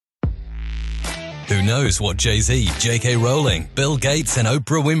Who knows what Jay-Z, J.K. Rowling, Bill Gates and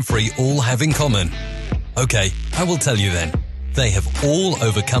Oprah Winfrey all have in common? Okay, I will tell you then. They have all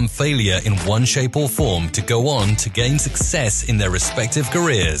overcome failure in one shape or form to go on to gain success in their respective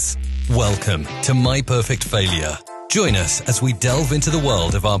careers. Welcome to My Perfect Failure. Join us as we delve into the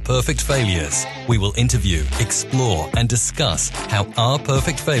world of our perfect failures. We will interview, explore, and discuss how our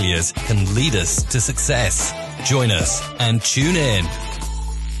perfect failures can lead us to success. Join us and tune in.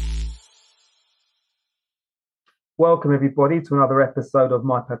 Welcome everybody to another episode of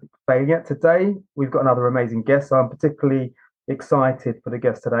My Perfect Failure. Today we've got another amazing guest, so I'm particularly excited for the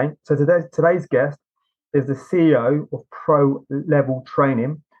guest today. So today's guest is the CEO of Pro Level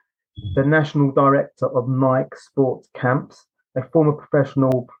Training, the National Director of Nike Sports Camps, a former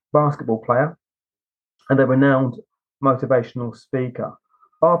professional basketball player, and a renowned motivational speaker.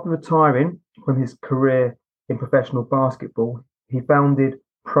 After retiring from his career in professional basketball, he founded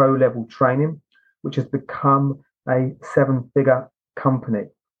Pro Level Training, which has become a seven-figure company.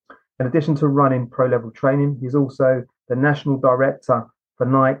 In addition to running Pro Level Training, he's also the National Director for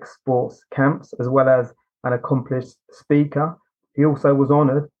Nike Sports Camps, as well as an accomplished speaker. He also was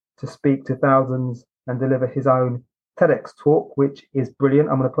honoured to speak to thousands and deliver his own TEDx talk, which is brilliant.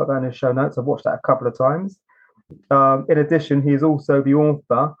 I'm going to put that in the show notes. I've watched that a couple of times. In addition, he is also the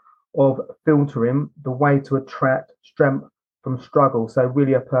author of Filtering, The Way to Attract Strength from Struggle. So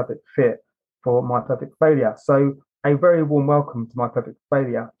really a perfect fit for My Perfect Failure. So a very warm welcome to My Perfect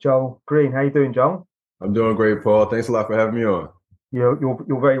Failure, Joel Green. How you doing, Joel? I'm doing great, Paul. Thanks a lot for having me on.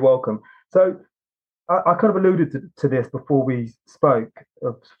 You're very welcome. So I kind of alluded to this before we spoke,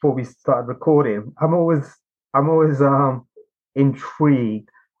 before we started recording. I'm always intrigued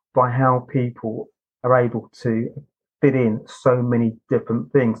by how people are able to fit in so many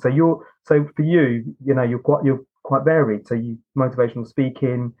different things. So for you, you're quite varied. So you motivational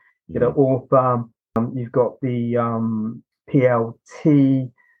speaking, author, you've got the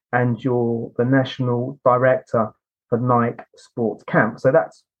PLT, and you're the National Director for Nike Sports Camp. So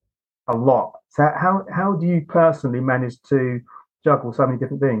that's a lot. So how do you personally manage to juggle so many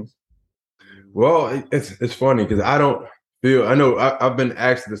different things? Well, it's funny because I know I've been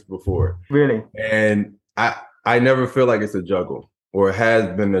asked this before. Really? And I never feel like it's a juggle, or it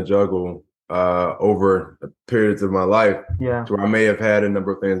has been a juggle over periods of my life. Yeah. So I may have had a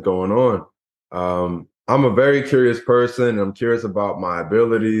number of things going on. I'm a very curious person. I'm curious about my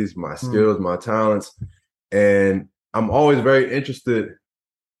abilities, my skills, my talents. And I'm always very interested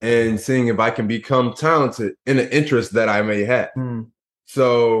in seeing if I can become talented in an interest that I may have.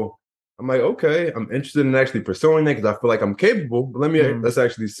 So I'm like, okay, I'm interested in actually pursuing that because I feel like I'm capable, but let's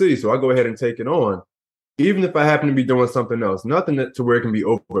actually see. So I go ahead and take it on, even if I happen to be doing something else, nothing to where it can be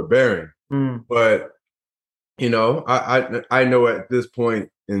overbearing. But, I know at this point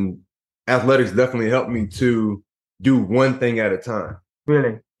in athletics definitely helped me to do one thing at a time.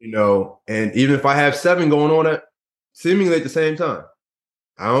 Really? And even if I have 7 going on at seemingly at the same time,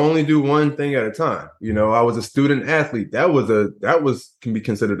 I only do one thing at a time. I was a student athlete. That can be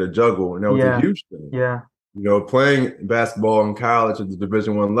considered a juggle, and that was a huge thing. Yeah. Playing basketball in college at the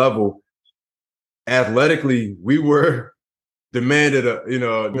Division I level, athletically, we were demanded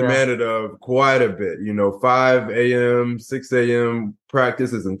of quite a bit. 5 a.m., 6 a.m.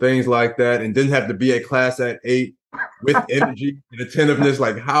 practices and things like that, and didn't have to be at class at 8 with energy and attentiveness.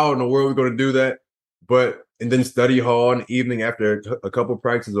 Like, how in the world are we going to do that? And then study hall in the evening after a couple of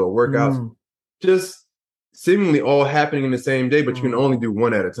practices or workouts, just seemingly all happening in the same day, but you can only do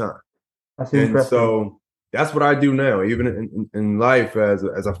one at a time. That's interesting. And so that's what I do now, even in life, as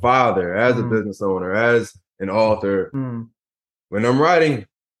a father, as a business owner, as an author. When I'm writing,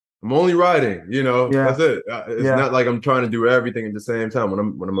 I'm only writing. That's it. It's not like I'm trying to do everything at the same time.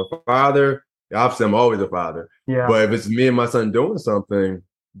 When I'm a father, obviously I'm always a father. Yeah. But if it's me and my son doing something,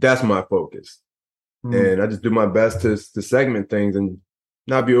 that's my focus. And I just do my best to segment things and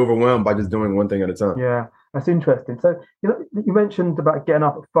not be overwhelmed by just doing one thing at a time. Yeah, that's interesting. So you mentioned about getting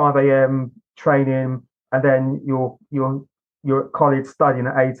up at 5 a.m. training, and then you're at college studying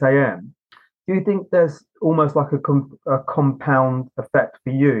at 8 a.m. Do you think there's almost like a compound effect for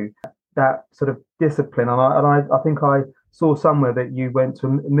you, that sort of discipline? And I think I saw somewhere that you went to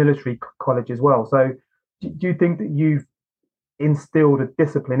a military college as well. So do you think that you've instilled a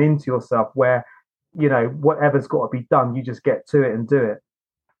discipline into yourself where whatever's got to be done, you just get to it and do it?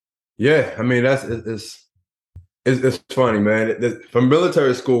 Yeah, I mean, it's funny, man. From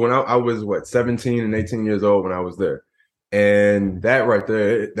military school, when I was 17 and 18 years old when I was there, and that right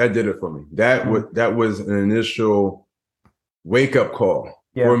there, that did it for me. That was an initial wake up call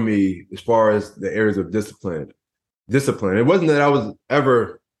for me as far as the areas of discipline. It wasn't that I was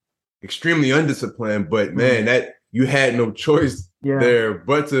ever extremely undisciplined, but man, that you had no choice there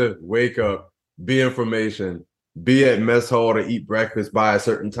but to wake up, be in formation, be at mess hall to eat breakfast by a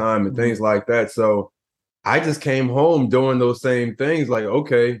certain time and things like that. So I just came home doing those same things. Like,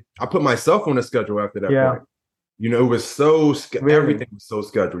 okay, I put myself on a schedule after that point. You know, it was so everything was so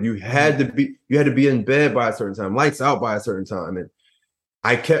scheduled. You had to be in bed by a certain time, lights out by a certain time. And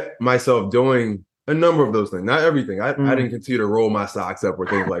I kept myself doing a number of those things, not everything. I didn't continue to roll my socks up or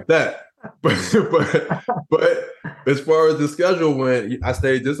things like that. But as far as the schedule went, I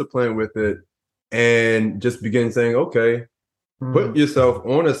stayed disciplined with it and just began saying, okay, put yourself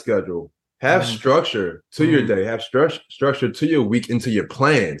on a schedule, have structure to your day, have structure to your week, into your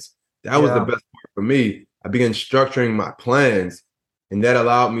plans. That was the best part for me. I began structuring my plans, and that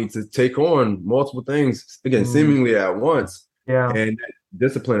allowed me to take on multiple things, again, seemingly at once. And that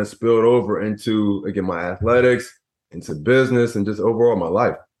discipline has spilled over into, again, my athletics, into business, and just overall my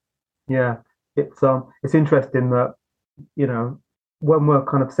life. Yeah, it's interesting that, you know, when we're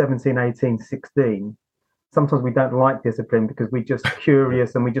kind of 17, 18, 16, sometimes we don't like discipline because we're just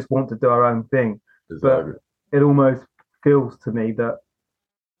curious and we just want to do our own thing. Exactly. But it almost feels to me that,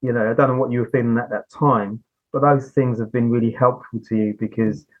 you know, I don't know what you were feeling at that time, but those things have been really helpful to you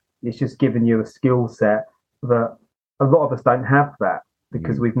because it's just given you a skill set that a lot of us don't have, that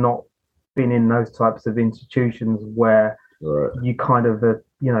because we've not been in those types of institutions where you kind of,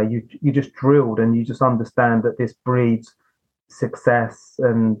 you know, you just drilled and you just understand that this breeds success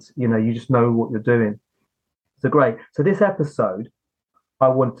and, you know, you just know what you're doing. So great. So this episode, I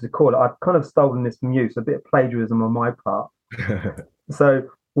wanted to call it, I've kind of stolen this from you, so a bit of plagiarism on my part. So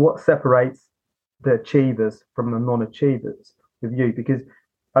what separates the achievers from the non-achievers with you? Because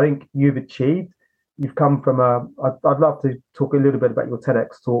I think you've achieved, you've come from I'd love to talk a little bit about your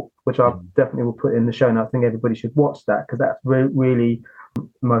TEDx talk, which I definitely will put in the show notes. I think everybody should watch that because that's really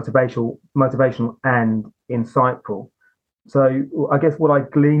motivational and insightful. So I guess what I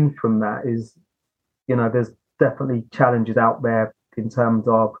gleaned from that is, you know, there's definitely challenges out there in terms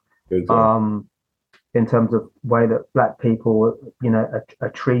of way that Black people, you know, are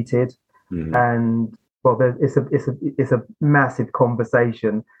treated, and well, it's a massive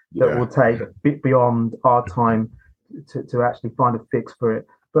conversation that will take beyond our time to actually find a fix for it.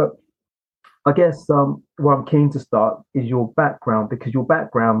 But I guess where I'm keen to start is your background, because your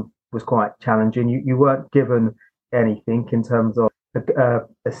background was quite challenging. You weren't given anything in terms of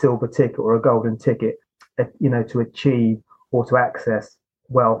a silver ticket or a golden ticket, you know, to achieve or to access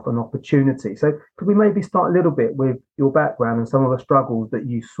wealth and opportunity. So could we maybe start a little bit with your background and some of the struggles that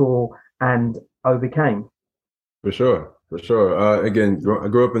you saw and overcame? For sure. Again, I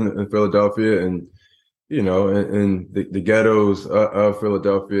grew up in Philadelphia, and, you know, in the ghettos of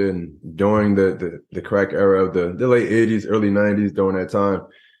Philadelphia, and during the crack era of the late 80s, early 90s, during that time.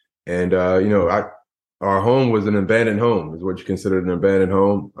 And, you know, our home was an abandoned home, is what you considered an abandoned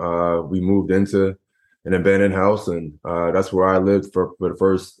home. We moved into an abandoned house, and that's where I lived for the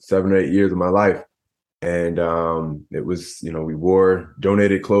first 7 or 8 years of my life. And it was, you know, we wore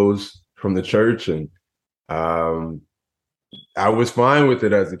donated clothes from the church, and I was fine with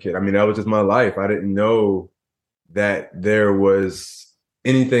it as a kid. I mean, that was just my life. I didn't know that there was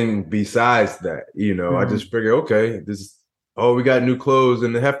anything besides that, you know. I just figured, okay, we got new clothes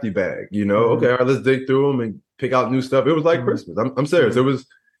in the hefty bag, you know. Okay, all right, let's dig through them and pick out new stuff. It was like Christmas. I'm serious.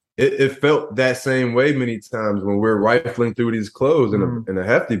 It felt that same way many times when we're rifling through these clothes in a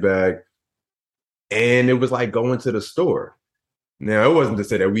hefty bag, and it was like going to the store. Now, it wasn't to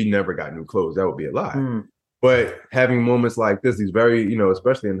say that we never got new clothes. That would be a lie. But having moments like this, these very, you know,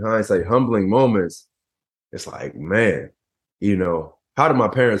 especially in hindsight, humbling moments, it's like, man, you know, how did my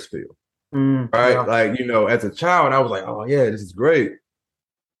parents feel? Right? Yeah. Like, you know, as a child, I was like, oh, yeah, this is great.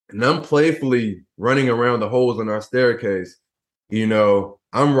 And I'm playfully running around the holes in our staircase. You know,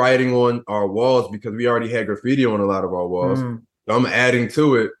 I'm writing on our walls because we already had graffiti on a lot of our walls. So I'm adding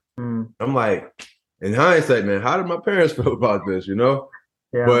to it. I'm like, in hindsight, man, how did my parents feel about this, you know?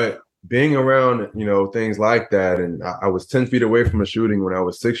 Yeah. But being around, you know, things like that, and I was 10 feet away from a shooting when I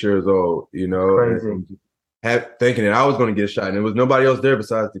was 6 years old, you know, and thinking that I was going to get shot, and there was nobody else there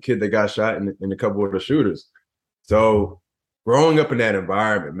besides the kid that got shot and a couple of the shooters. So growing up in that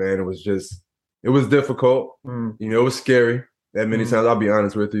environment, man, it was difficult. You know, it was scary that many times, I'll be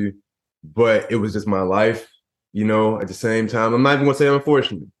honest with you, but it was just my life, you know. At the same time, I'm not even going to say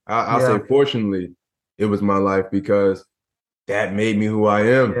unfortunately. I'll say fortunately, it was my life, because that made me who I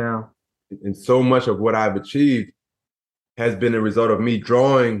am. Yeah. And so much of what I've achieved has been a result of me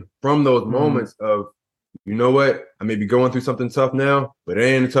drawing from those moments of, you know what, I may be going through something tough now, but it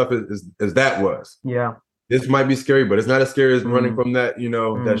ain't as tough as that was. Yeah. this might be scary, but it's not as scary as running from that,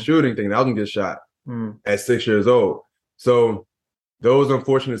 that shooting thing. I was gonna get shot at 6 years old. So those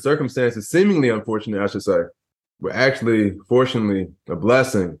unfortunate circumstances, seemingly unfortunate, I should say, were actually, fortunately, a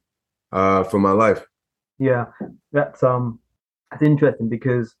blessing for my life. Yeah, that's interesting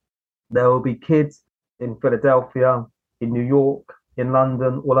because there will be kids in Philadelphia, in New York, in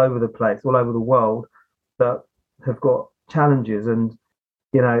London, all over the place, all over the world that have got challenges. And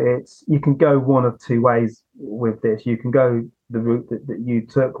you can go one of two ways with this. You can go the route that you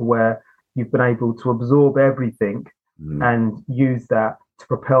took, where you've been able to absorb everything and use that to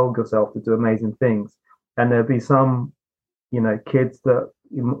propel yourself to do amazing things. And there'll be some, kids that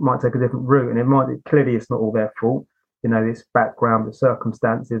might take a different route, and clearly it's not all their fault. This background, the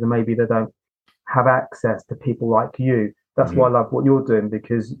circumstances, and maybe they don't have access to people like you. That's why I love what you're doing,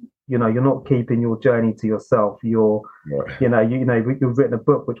 because you're not keeping your journey to yourself. You've written a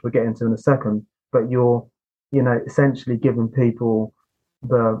book, which we'll get into in a second, but you're essentially giving people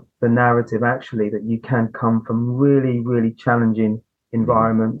the narrative actually that you can come from really, really challenging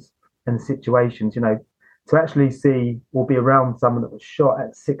environments and situations. To actually see or be around someone that was shot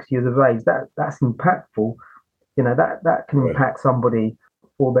at 6 years of age, that's impactful. That can impact somebody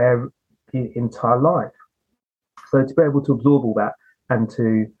for their entire life. So to be able to absorb all that and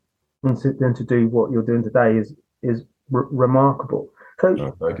to do what you're doing today is remarkable.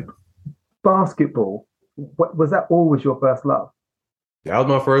 So, basketball, was that always your first love? That was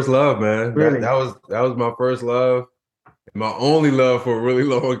my first love, man. Really? That was my first love, my only love for a really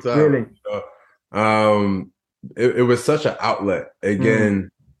long time. Really? It was such an outlet.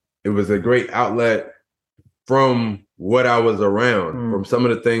 Again, it was a great outlet from what I was around, from some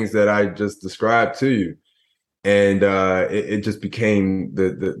of the things that I just described to you. And it just became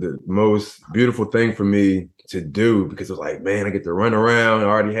the most beautiful thing for me to do, because it was like, man, I get to run around. I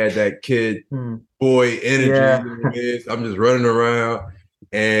already had that kid boy energy. Yeah. I'm just running around,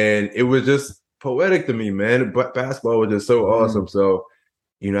 and it was just poetic to me, man. But basketball was just so awesome. So,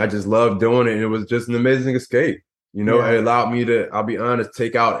 I just loved doing it, and it was just an amazing escape. It allowed me to, I'll be honest,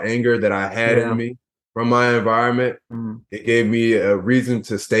 take out anger that I had in me from my environment. It gave me a reason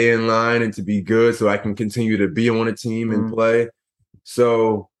to stay in line and to be good, so I can continue to be on a team and play.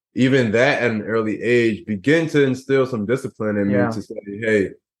 So even that at an early age began to instill some discipline in me to say,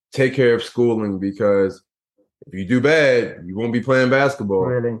 hey, take care of schooling, because if you do bad, you won't be playing basketball.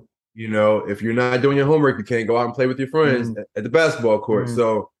 Really? If you're not doing your homework, you can't go out and play with your friends at the basketball court.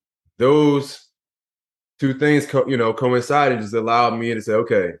 So those two things, coincided, just allowed me to say,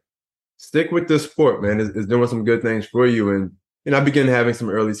 okay, stick with this sport, man. It's doing some good things for you. And I began having some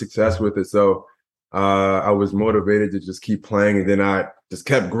early success with it. So I was motivated to just keep playing, and then I just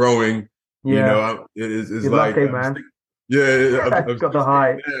kept growing. Yeah. It's You're like, lucky, man. I've got the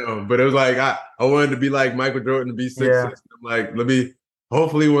height. But it was like, I wanted to be like Michael Jordan, to be 6'6". I'm like, let me,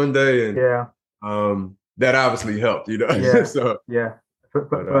 hopefully one day. And that obviously helped, Yeah. So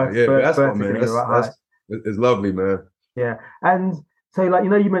basketball, man. It's lovely, man. Yeah. And so,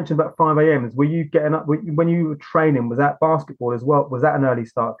 you mentioned about 5 a.m. Were you getting up when you were training? Was that basketball as well? Was that an early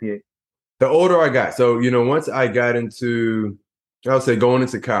start for you? The older I got, so once I got into, I would say going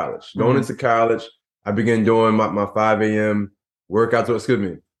into college, I began doing my 5 a.m.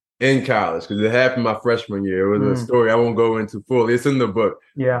 workouts. In college, because it happened my freshman year. It was a story I won't go into fully. It's in the book.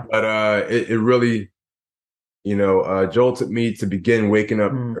 Yeah. But it really, jolted me to begin waking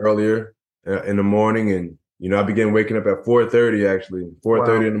up earlier in the morning. And I began waking up at 4:30, actually.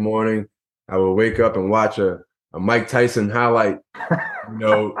 4:30 in the morning. I would wake up and watch a Mike Tyson highlight,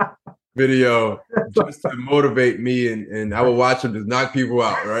 video just to motivate me. And I would watch him just knock people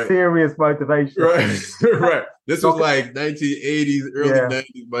out, right? Serious motivation. Right. Right. This was like 1980s, early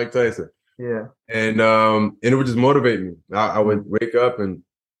 90s Mike Tyson. Yeah. And it would just motivate me. I would wake up and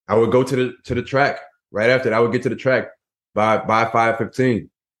I would go to the track. Right after that, I would get to the track by 5:15.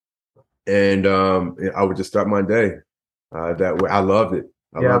 And I would just start my day that way. I loved it.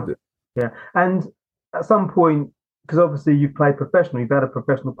 I loved it. Yeah. And at some point, because obviously you've played professional, you've had a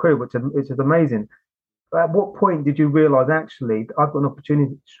professional career, which is amazing. At what point did you realize, actually, I've got an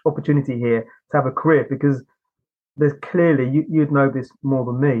opportunity here to have a career? Because there's clearly, you'd know this more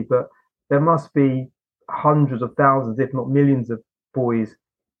than me, but there must be hundreds of thousands, if not millions, of boys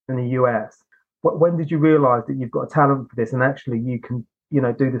in the US. When did you realize that you've got a talent for this, and actually you can,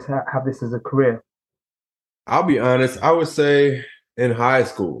 do this, have this as a career? I'll be honest. I would say in high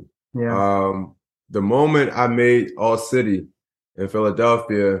school. Yeah. The moment I made All City in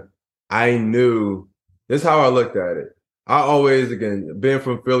Philadelphia, I knew, this is how I looked at it. I always, again, being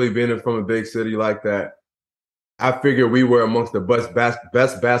from Philly, being from a big city like that, I figured we were amongst the best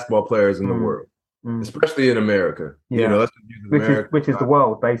basketball players in the world. especially in America. You know, let's use America. Which is the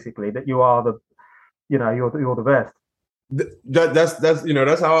world basically. That you are the, you're the best. That's you know,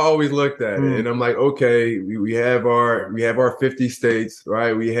 that's how I always looked at it. And I'm like, okay, we have our 50 states,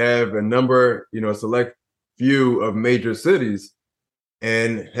 right? We have a number, select few of major cities.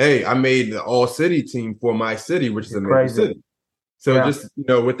 And hey, I made the all city team for my city, which is a major city. So just,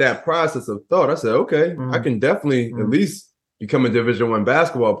 with that process of thought, I said, okay, I can definitely at least become a Division I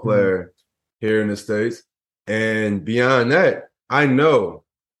basketball player here in the States. And beyond that, I know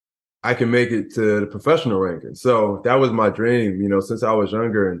I can make it to the professional ranking. So that was my dream, since I was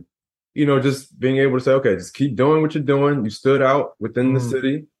younger. And, just being able to say, okay, just keep doing what you're doing. You stood out within the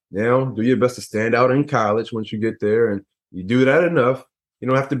city. Now do your best to stand out in college once you get there. And you do that enough. You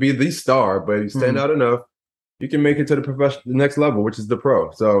don't have to be the star, but you stand out enough, you can make it to the next level, which is the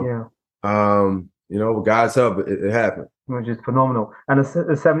pro. So, with God's help, it happened. Which is phenomenal. And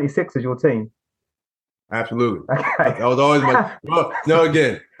the 76 is your team? Absolutely. Okay. That was always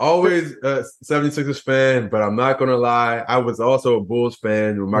always a 76ers fan, but I'm not going to lie. I was also a Bulls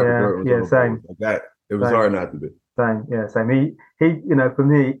fan when Michael Jordan was on same. Bulls. Like that. It was hard not to be. Same. He, for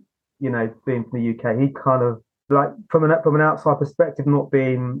me, being from the UK, he kind of, like from an outside perspective, not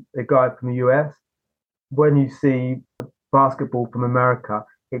being a guy from the US, when you see basketball from America,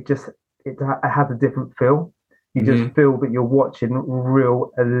 it has a different feel. You just feel that you're watching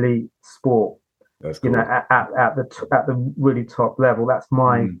real elite sport. That's cool. At the really top level. That's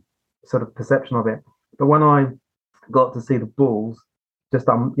my sort of perception of it. But when I got to see the Bulls, it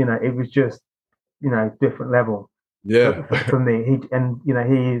was just different level. Yeah, for me, he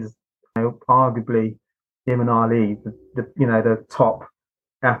is arguably, him and Ali, the top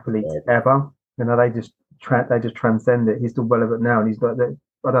athletes ever. They just transcend it. He's still relevant now, and he's like that.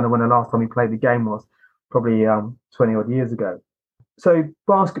 I don't know when the last time he played the game was, probably 20 odd years ago. So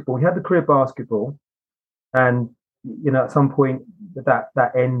basketball, he had the career basketball, and at some point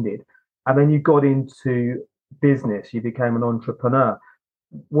that ended, and then you got into business. You became an entrepreneur.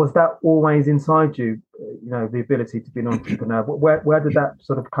 Was that always inside you? The ability to be an entrepreneur. Where did that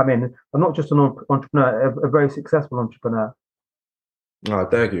sort of come in? I'm not just an entrepreneur, a very successful entrepreneur. Oh,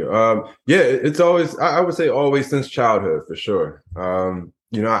 thank you. It's always, I would say always since childhood, for sure.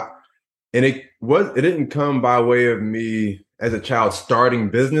 It didn't come by way of me as a child starting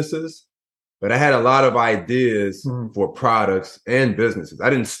businesses, but I had a lot of ideas for products and businesses. I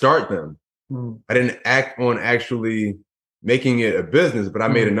didn't start them. I didn't act on actually making it a business, but I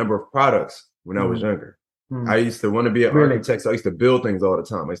made a number of products when I was younger. I used to want to be an architect, so I used to build things all the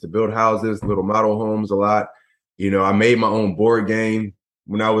time. I used to build houses, little model homes a lot. I made my own board game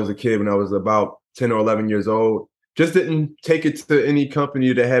when I was a kid, when I was about 10 or 11 years old. Just didn't take it to any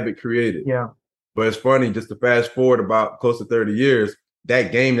company to have it created. Yeah. But it's funny, just to fast forward about close to 30 years,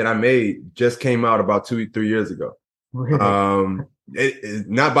 that game that I made just came out about 2-3 years ago. Really? It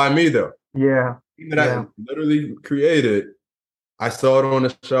not by me though. Yeah. That I literally created. I saw it on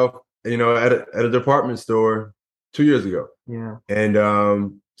the shelf, at a department store 2 years ago. Yeah. And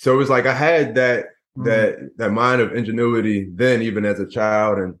so it was like I had that mind of ingenuity then, even as a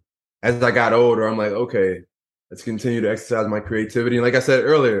child. And as I got older, I'm like, okay, let's continue to exercise my creativity. And like I said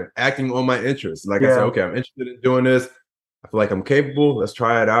earlier, acting on my interests. Like I said, okay, I'm interested in doing this. I feel like I'm capable. Let's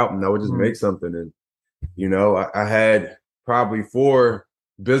try it out. And I would just make something. And, I had probably 4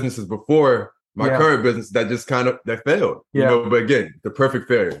 businesses before my current business that just that failed. But again, the perfect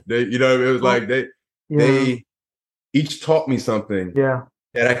failure. They, it was like they each taught me something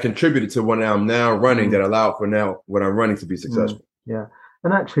that I contributed to what I'm now running that allowed for now what I'm running to be successful. Yeah.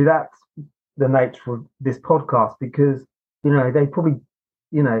 And actually that's the nature of this podcast, because, they probably,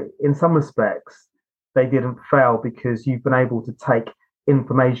 in some respects, they didn't fail because you've been able to take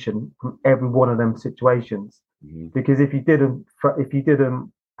information from every one of them situations. Because if you didn't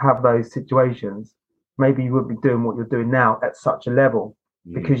have those situations, maybe you wouldn't be doing what you're doing now at such a level,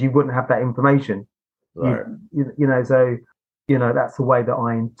 because you wouldn't have that information. Right. So that's the way that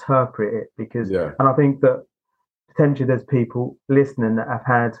I interpret it. Because and I think that potentially there's people listening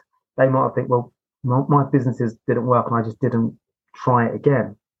that they might think, well, my businesses didn't work and I just didn't try it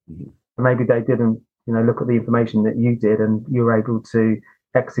again. And maybe they didn't look at the information that you did, and you were able to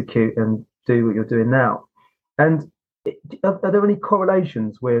execute and do what you're doing now. And are there any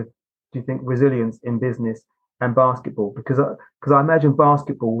correlations with, do you think, resilience in business and basketball? Because I imagine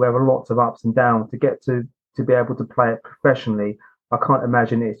basketball, there are lots of ups and downs to get to be able to play it professionally. I can't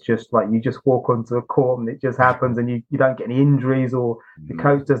imagine it's just like you just walk onto a court and it just happens, and you don't get any injuries, or the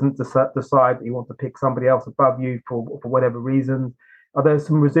coach doesn't decide that you want to pick somebody else above you for whatever reason. Are there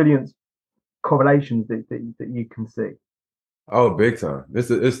some resilience correlations that you can see? Oh, big time.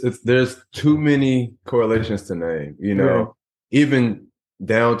 There's too many correlations to name, Really? even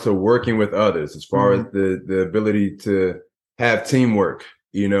down to working with others as far as the ability to have teamwork,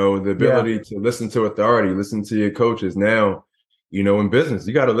 the Yeah. ability to listen to authority, listen to your coaches. Now, in business,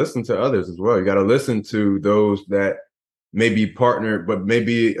 you got to listen to others as well. You got to listen to those that may be partnered, but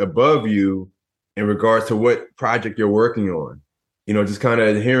maybe above you in regards to what project you're working on. Just kind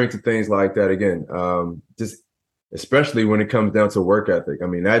of adhering to things like that. Again, just especially when it comes down to work ethic. I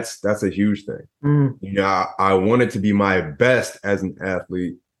mean, that's a huge thing. I wanted to be my best as an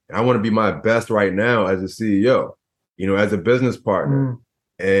athlete. I want to be my best right now as a CEO, as a business partner.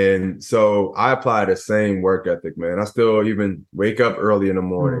 And so I apply the same work ethic, man. I still even wake up early in the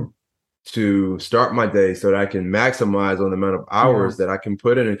morning to start my day so that I can maximize on the amount of hours that I can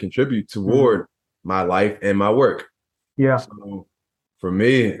put in and contribute toward my life and my work. Yeah. So for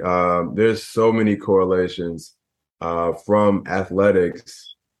me, there's so many correlations from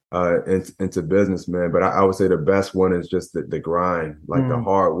athletics into business, man. But I would say the best one is just the grind, like the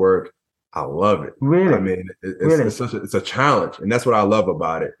hard work. I love it. Really? I mean, it's a challenge, and that's what I love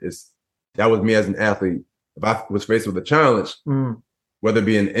about it. That was me as an athlete. If I was faced with a challenge, whether it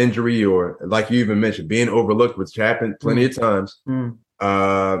be an injury or, like you even mentioned, being overlooked, which happened plenty of times,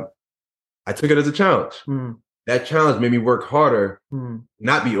 I took it as a challenge. That challenge made me work harder,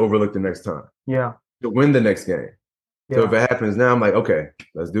 not be overlooked the next time. Yeah. To win the next game. Yeah. So if it happens now, I'm like, okay,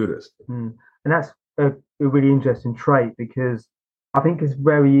 let's do this. And that's a really interesting trait, because I think it's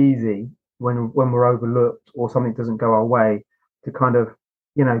very easy when we're overlooked or something doesn't go our way to kind of,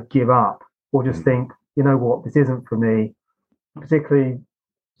 give up or just think, you know what, this isn't for me. Particularly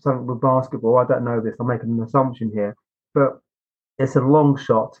something with basketball. I don't know this. I'm making an assumption here, but it's a long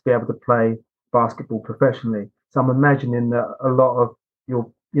shot to be able to play basketball professionally. So I'm imagining that a lot of your,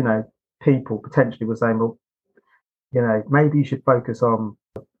 people potentially were saying, well, maybe you should focus on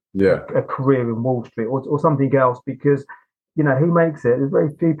a career in Wall Street or something else, because, who makes it? There's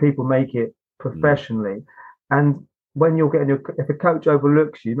very few people make it professionally. And when you're getting if a coach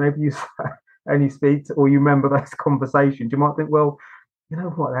overlooks you, maybe you and you speak or you remember those conversations, you might think, well, you know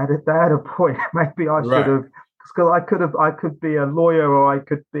what, they had a point. Maybe I should have, because I could be a lawyer, or I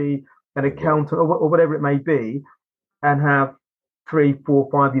could be an accountant, or whatever it may be, and have 3, 4,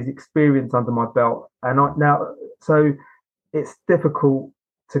 5 years experience under my belt. So it's difficult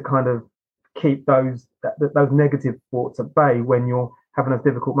to kind of keep those negative thoughts at bay when you're having those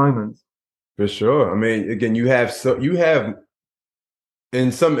difficult moments. For sure. I mean, again, you have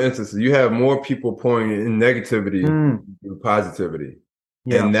in some instances, you have more people pointing in negativity than positivity.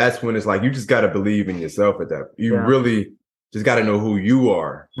 Yeah. And that's when it's like, you just got to believe in yourself at that. You really just got to know who you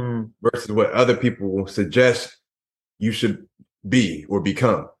are versus what other people suggest you should be or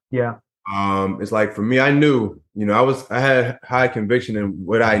become. Yeah. It's like, for me, I knew, I had high conviction in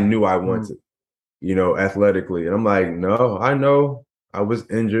what I knew I wanted, athletically. And I'm like, no, I know I was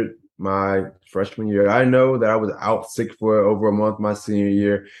injured my freshman year. I know that I was out sick for over a month my senior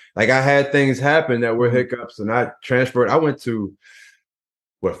year. Like, I had things happen that were hiccups, and I transferred. I went to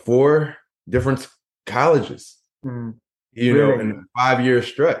 4 different colleges, really? In a 5-year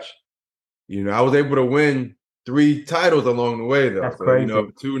stretch. I was able to win 3 titles along the way, though. That's crazy.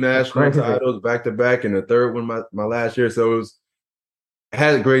 2 national titles back to back, and the third one my last year. So I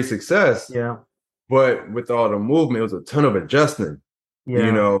had great success. Yeah. But with all the movement, it was a ton of adjusting.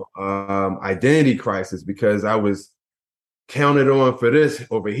 Yeah. Identity crisis, because I was counted on for this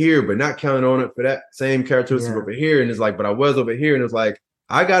over here, but not counted on it for that same characteristic over here. And it's like, but I was over here, and it's like,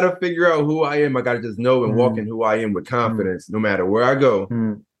 I got to figure out who I am. I got to just know and walk in who I am with confidence, no matter where I go,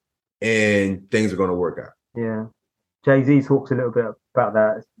 and things are going to work out. Yeah. Jay-Z talks a little bit about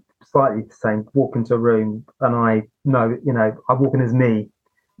that. It's slightly the same. Walk into a room, and I know, I walk in as me.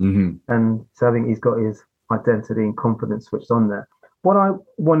 And so I think he's got his identity and confidence switched on there. What I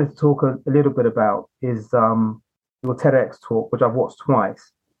wanted to talk a little bit about is your TEDx talk, which I've watched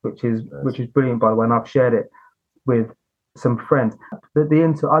twice, which is brilliant, by the way, and I've shared it with some friends.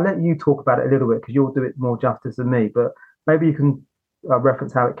 I'll let you talk about it a little bit, because you'll do it more justice than me, but maybe you can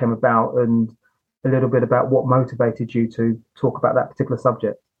reference how it came about and a little bit about what motivated you to talk about that particular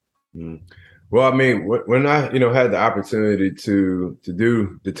subject. Well, I mean, when I, had the opportunity to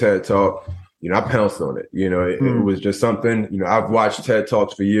do the TED Talk, I pounced on it. It was just something, I've watched TED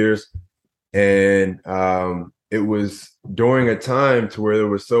Talks for years, and it was during a time to where there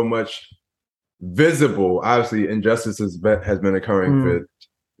was so much visible, obviously, injustice has been occurring for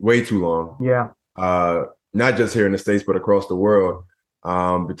way too long. Yeah. Not just here in the States, but across the world,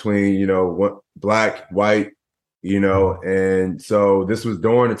 between, Black, white, And so this was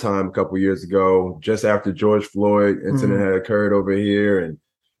during the time a couple years ago, just after George Floyd incident had occurred over here, and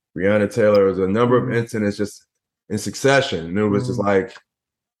Breonna Taylor. There was a number of incidents just in succession. And it was just like,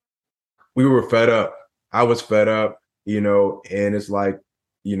 we were fed up. I was fed up, and it's like,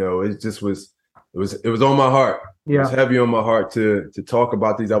 it just was, it was on my heart. Yeah. It was heavy on my heart to talk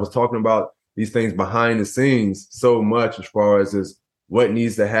about these. I was talking about these things behind the scenes so much, as far as what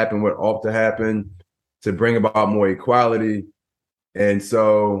needs to happen, what ought to happen to bring about more equality. And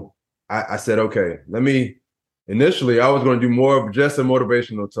so I said, okay, initially I was going to do more of just a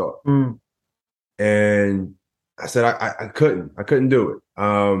motivational talk. And I said, I couldn't do it.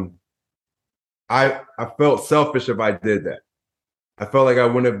 I felt selfish if I did that. I felt like I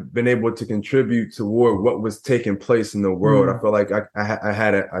wouldn't have been able to contribute toward what was taking place in the world. I felt like I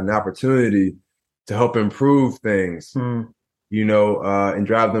had an opportunity to help improve things, and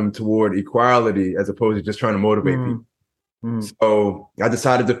drive them toward equality, as opposed to just trying to motivate people. So I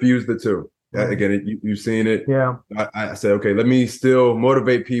decided to fuse the two. Again, you've seen it. Yeah. I said, okay, let me still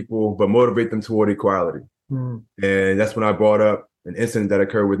motivate people, but motivate them toward equality. And that's when I brought up an incident that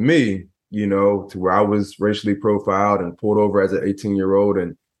occurred with me, to where I was racially profiled and pulled over as an 18-year-old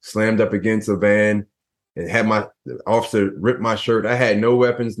and slammed up against a van and had the officer rip my shirt. I had no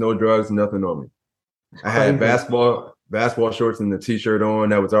weapons, no drugs, nothing on me. I had basketball shorts and the t-shirt on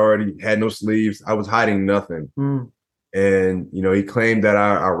that was already had no sleeves. I was hiding nothing. And, he claimed that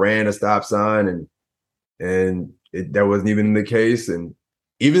I ran a stop sign and that wasn't even the case. And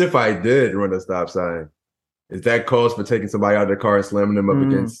even if I did run a stop sign, is that cause for taking somebody out of the car and slamming them up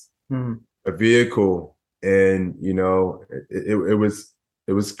against a vehicle? And, it was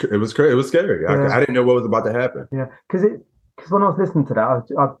crazy. It was scary. Yeah. I didn't know what was about to happen. Yeah. Because when I was listening to that,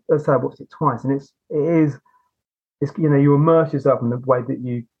 I watched it twice, and it's you immerse yourself in the way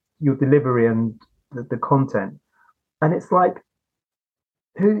that your delivery and the content. And it's like,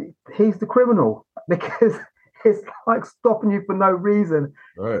 he's the criminal, because it's like stopping you for no reason,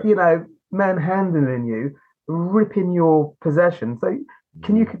 right. Manhandling you, ripping your possessions. So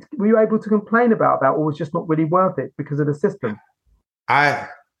were you able to complain about that, or was it just not really worth it because of the system? I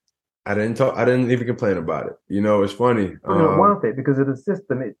didn't even complain about it. It's funny. Not worth it because of the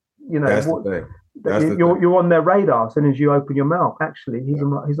system. That's the thing. You're on their radar as soon as you open your mouth. Actually, he's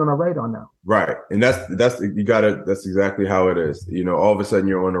on our radar now. Right, and that's exactly how it is. All of a sudden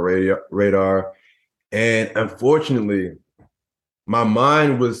you're on the radar, and unfortunately, my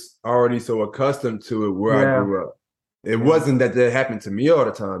mind was already so accustomed to it where I grew up. It wasn't that happened to me all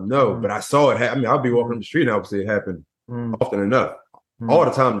the time, no, but I saw it happen. I'll be walking the street and I would see it happen often enough, all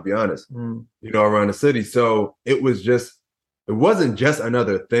the time, to be honest. Around the city. So it wasn't just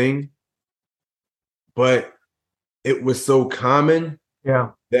another thing. But it was so common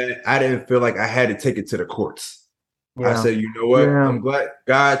that I didn't feel like I had to take it to the courts. Yeah. I said, you know what? Yeah. I'm glad.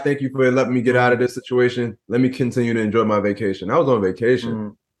 God, thank you for letting me get out of this situation. Let me continue to enjoy my vacation. I was on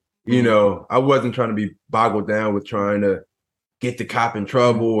vacation. I wasn't trying to be boggled down with trying to get the cop in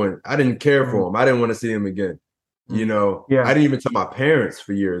trouble. And I didn't care for him. I didn't want to see him again. I didn't even tell my parents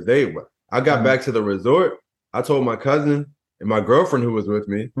for years. I got back to the resort. I told my cousin and my girlfriend who was with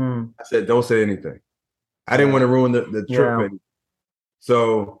me, I said, don't say anything. I didn't want to ruin the trip.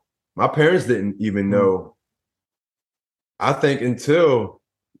 So my parents didn't even know. I think until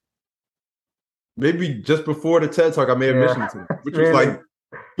maybe just before the TED Talk, I made a mission to, which was like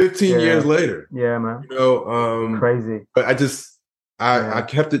 15 years later. Yeah, man. Crazy. But I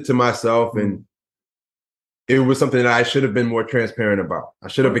kept it to myself, and it was something that I should have been more transparent about. I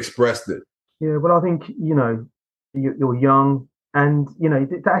should have expressed it. Yeah, well, I think, you're young, and,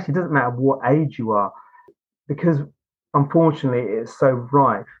 it actually doesn't matter what age you are, because unfortunately it's so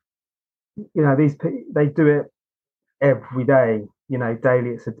rife. They do it every day,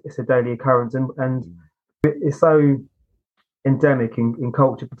 daily. It's a daily occurrence, and it's so endemic in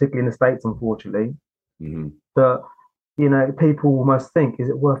culture, particularly in the States, unfortunately, that people almost think, is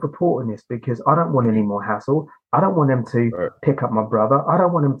it worth reporting this? Because I don't want any more hassle. I don't want them to pick up my brother. I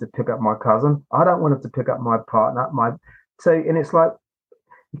don't want them to pick up my cousin. I don't want them to pick up my partner. And it's like,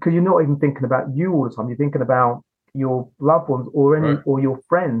 because you're not even thinking about you all the time. You're thinking about your loved ones or your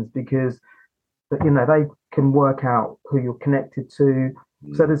friends, because they can work out who you're connected to.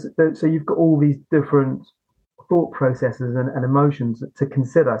 So you've got all these different thought processes and emotions to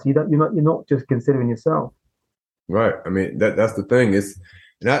consider. So you're not just considering yourself. Right. I mean, that's the thing.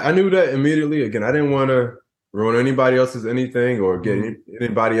 I knew that immediately. Again, I didn't want to ruin anybody else's anything or get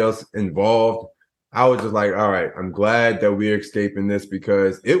anybody else involved. I was just like, all right, I'm glad that we're escaping this,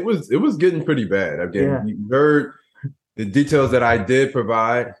 because it was getting pretty bad. Again, you heard the details that I did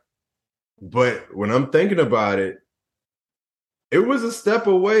provide. But when I'm thinking about it, it was a step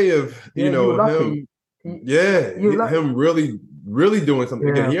away of, Yeah, you were lucky. him really doing something.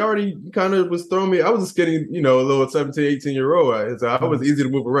 Yeah. Again, he already kind of was throwing me. I was a skinny, a little 17, 18-year-old. So I was easy to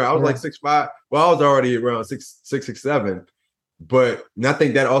move around. I was like 6'5". Well, I was already around 6'7". But I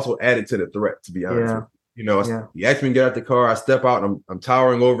think that also added to the threat, to be honest with you. He asked me to get out the car. I step out and I'm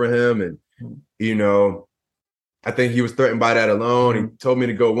towering over him. And, I think he was threatened by that alone. He told me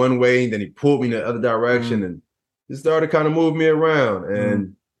to go one way, and then he pulled me in the other direction and just started kind of moving me around.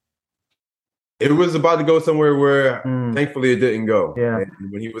 And it was about to go somewhere where thankfully it didn't go. Yeah.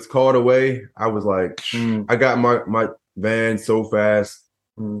 And when he was called away, I was like, I got my van so fast.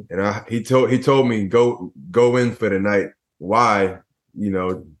 And he told me, go in for the night. Why?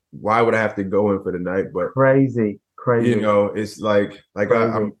 Why would I have to go in for the night? But crazy. It's like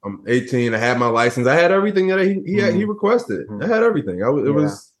I'm 18. I had my license. I had everything that he requested. I had everything.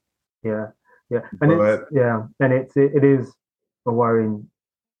 And it is a worrying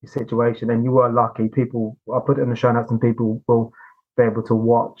situation. And you were lucky. People, I'll put it in the show notes, and people will be able to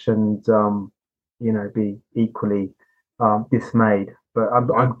watch and be equally dismayed. But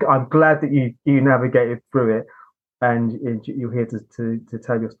I'm glad that you navigated through it. And you're here to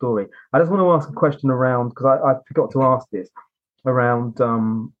tell your story. I just want to ask a question around, because I forgot to ask this, around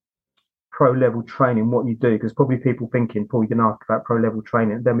pro level training, what you do, because probably people thinking, Paul, you can ask about pro level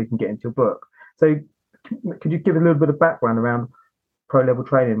training, then we can get into your book. So could you give a little bit of background around pro level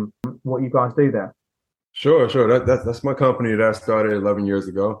training, what you guys do there? Sure. That's my company that I started 11 years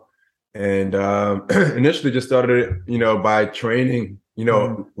ago. And initially just started it, by training,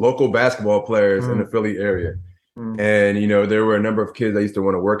 local basketball players in the Philly area. And, there were a number of kids that used to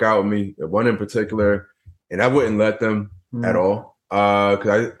want to work out with me, one in particular, and I wouldn't let them at all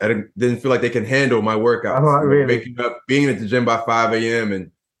because I didn't feel like they can handle my workouts. Oh, really? Waking up, being at the gym by 5 a.m. and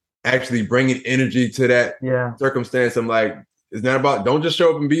actually bringing energy to that circumstance. I'm like, it's not about, don't just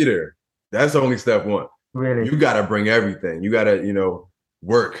show up and be there. That's only step one. Really? You got to bring everything. You got to,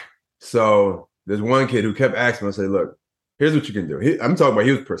 work. So there's one kid who kept asking me, I say, look, here's what you can do. I'm talking about,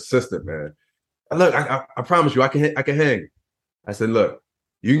 he was persistent, man. Look, I promise you, I can hang. I said, look,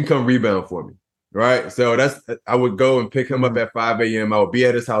 you can come rebound for me, right? So I would go and pick him up at 5 a.m. I would be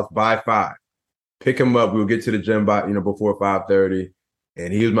at his house by 5. Pick him up. We would get to the gym by before 5:30,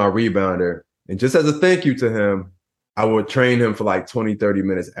 and he was my rebounder. And just as a thank you to him, I would train him for like 20, 30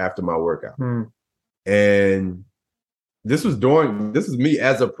 minutes after my workout. And this is me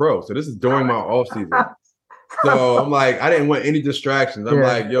as a pro. So this is during my off season. So I'm like, I didn't want any distractions. I'm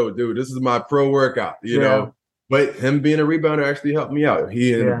like, yo, dude, this is my pro workout, you know. But him being a rebounder actually helped me out.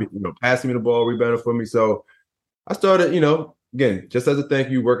 He ended up, passing me the ball, rebounding for me. So I started, again, just as a thank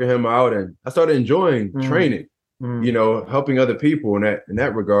you, working him out, and I started enjoying training, helping other people in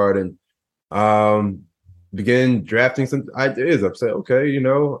that regard, and began drafting some ideas. I said, okay, I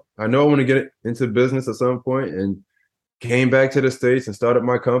know I want to get into business at some point, and came back to the States and started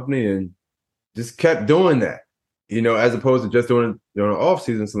my company and just kept doing that, as opposed to just doing an off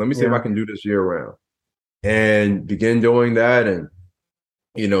season. So let me see if I can do this year round, and begin doing that. And,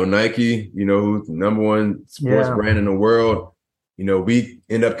 Nike, who's the number one sports brand in the world, we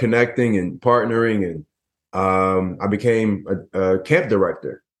end up connecting and partnering. And I became a camp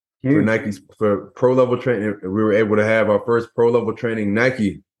director for Nike's for pro level training. We were able to have our first pro level training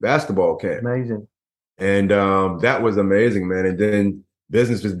Nike basketball camp. Amazing. And that was amazing, man. And then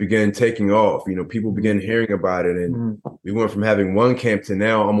business just began taking off. People began hearing about it, and we went from having one camp to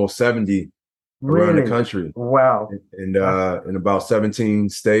now almost 70 around the country. Wow! And in about 17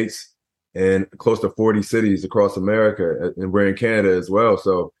 states and close to 40 cities across America, and we're in Canada as well.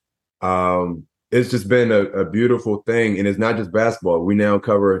 So it's just been a beautiful thing, and it's not just basketball. We now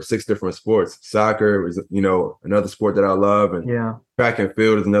cover 6 different sports. Soccer is, another sport that I love, and track and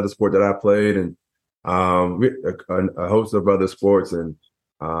field is another sport that I played, and a host of other sports. And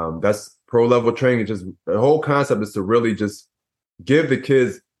that's pro level training. Just the whole concept is to really just give the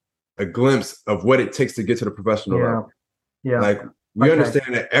kids a glimpse of what it takes to get to the professional level. Like we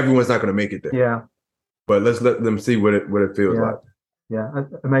understand that everyone's not going to make it there. But let's let them see what it feels like.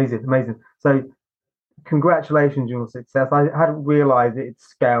 Amazing. So congratulations on your success. I hadn't realized it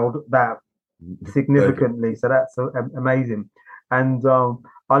scaled that significantly. So that's amazing. And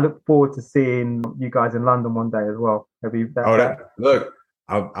I look forward to seeing you guys in London one day as well. Look,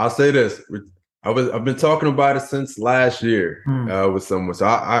 I'll say this. I've been talking about it since last year with someone. So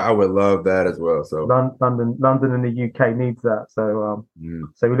I would love that as well. So London and the UK needs that. So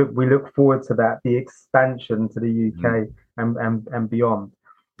so we look forward to that, the expansion to the UK and beyond.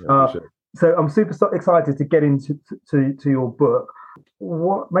 Sure. So I'm super excited to get into your book.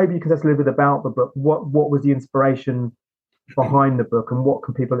 What, maybe you can tell us a little bit about the book. What was the inspiration behind the book, and what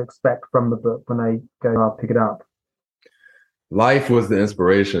can people expect from the book when they go pick it up? Life was the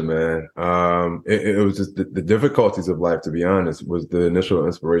inspiration, man. It was just the difficulties of life, to be honest, was the initial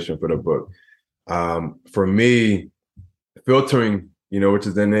inspiration for the book. For me, filtering, which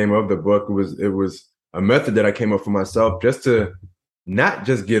is the name of the book, it was a method that I came up for myself just to not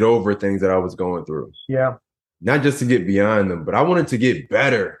just get over things that I was going through. Yeah. Not just to get beyond them, but I wanted to get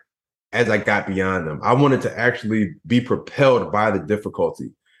better as I got beyond them. I wanted to actually be propelled by the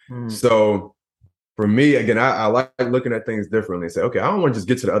difficulty. So for me, again, I like looking at things differently and say, okay, I don't want to just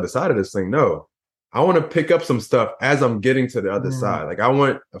get to the other side of this thing. No, I want to pick up some stuff as I'm getting to the other side. Like I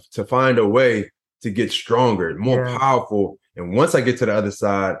want to find a way to get stronger, more powerful. And once I get to the other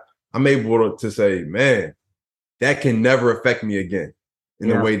side, I'm able to say, man, that can never affect me again in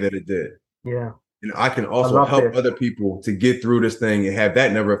the way that it did. Yeah. I can also help other people to get through this thing and have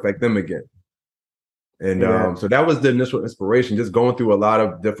that never affect them again. And so that was the initial inspiration, just going through a lot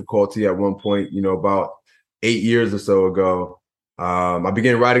of difficulty at one point, about 8 years or so ago. I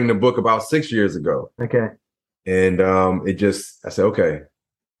began writing the book about 6 years ago. Okay. And I said, okay,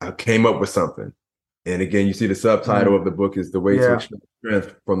 I came up with something. And again, you see the subtitle of the book is The Way to Extract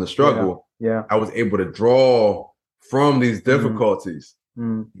Strength from the Struggle. Yeah. I was able to draw from these difficulties,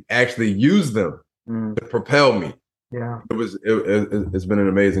 actually use them to propel me. Yeah. It's been an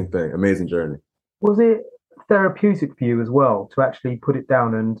amazing thing, amazing journey. Was it therapeutic for you as well to actually put it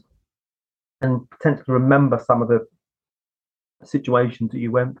down and potentially remember some of the situations that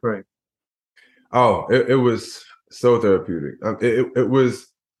you went through? Oh, it was so therapeutic. It was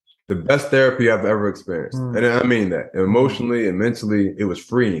the best therapy I've ever experienced. And I mean that emotionally and mentally, it was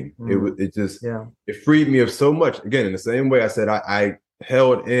freeing. It freed me of so much. Again, in the same way I said, I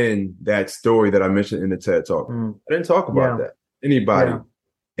held in that story that I mentioned in the TED Talk. I didn't talk about that, anybody.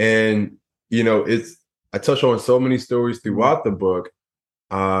 And, I touched on so many stories throughout the book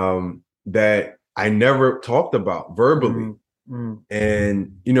that I never talked about verbally.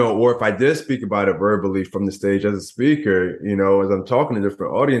 And, or if I did speak about it verbally from the stage as a speaker, as I'm talking to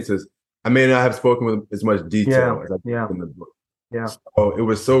different audiences, I may not have spoken with as much detail as I did in the book. Yeah. So it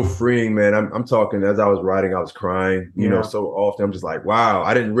was so freeing, man. I'm talking as I was writing, I was crying, so often. I'm just like, wow,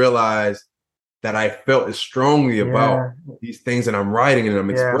 I didn't realize that I felt as strongly about these things that I'm writing and I'm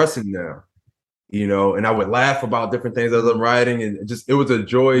expressing now, and I would laugh about different things as I'm writing. And it was a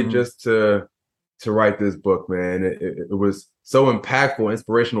joy just to write this book, man. It was so impactful,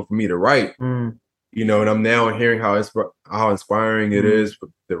 inspirational for me to write, and I'm now hearing how inspiring it is for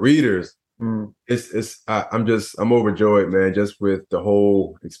the readers. I'm overjoyed, man, just with the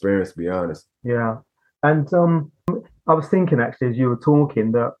whole experience, to be honest. Yeah. And I was thinking actually, as you were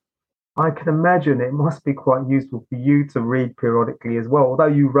talking, that I can imagine it must be quite useful for you to read periodically as well, although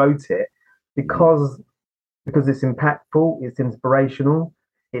you wrote it, because it's impactful, it's inspirational,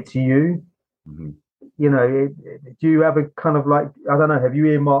 it's you. Do you have a kind of like, I don't know, have you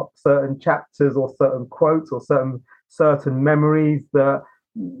earmarked certain chapters or certain quotes or certain memories that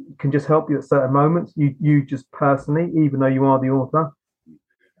can just help you at certain moments, you just personally, even though you are the author?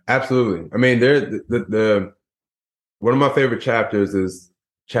 Absolutely. I mean, the one of my favorite chapters is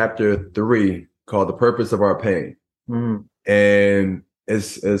chapter 3, called The Purpose of Our Pain. And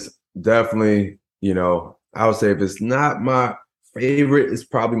it's definitely, I would say if it's not my favorite, it's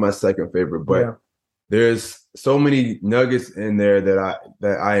probably my second favorite, but there's so many nuggets in there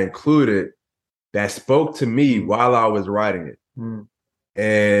that I included that spoke to me while I was writing it.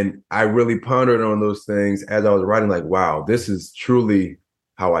 And I really pondered on those things as I was writing, like, wow, this is truly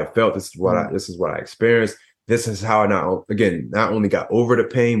how I felt. This is what I experienced. This is how I not only got over the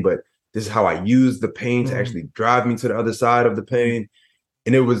pain, but this is how I used the pain to actually drive me to the other side of the pain.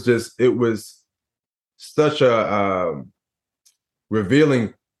 And it was such a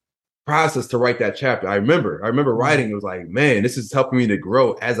revealing process to write that chapter. I remember writing, it was like, man, this is helping me to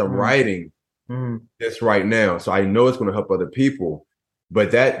grow as I'm writing this right now. So I know it's going to help other people.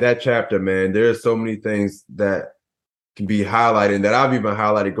 But that chapter, man, there's so many things that can be highlighted, and that I've even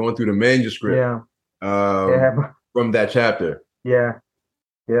highlighted going through the manuscript from that chapter.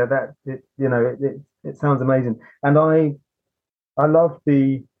 That it sounds amazing. And I love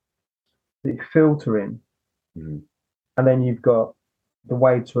the filtering. And then you've got the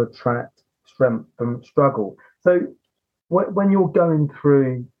way to attract strength from struggle. So when you're going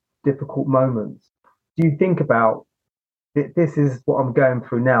through difficult moments, do you think about, this is what I'm going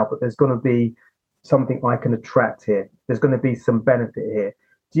through now, but there's going to be something I can attract here. There's going to be some benefit here.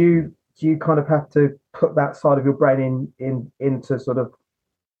 Do you kind of have to put that side of your brain into sort of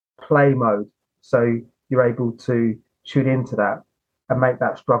play mode, so you're able to tune into that make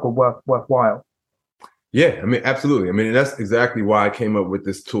that struggle worthwhile. Yeah, I mean, absolutely. I mean, that's exactly why I came up with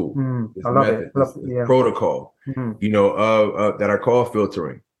this tool, this I love method, it. this protocol, that I call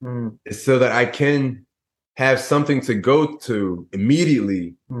filtering. It's so that I can have something to go to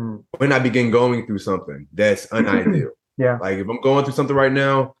immediately when I begin going through something that's unideal. Yeah. Like if I'm going through something right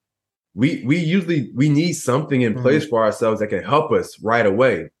now, we need something in place for ourselves that can help us right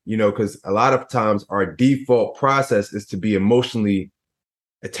away, because a lot of times our default process is to be emotionally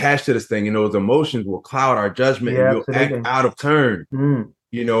attached to this thing. Those emotions will cloud our judgment and we'll act out of turn,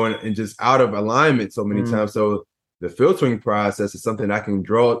 and just out of alignment so many times. So the filtering process is something I can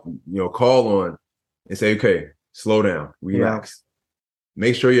call on and say, okay, slow down, relax.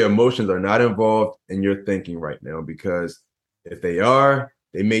 Make sure your emotions are not involved in your thinking right now, because if they are,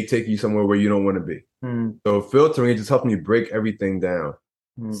 they may take you somewhere where you don't want to be. So filtering, it just helps me break everything down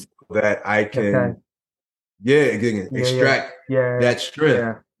so that I can, extract that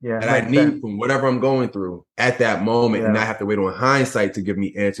strength that I need from whatever I'm going through at that moment and not have to wait on hindsight to give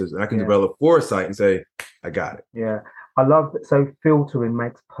me answers. And I can develop foresight and say, I got it. Yeah. I love that. So filtering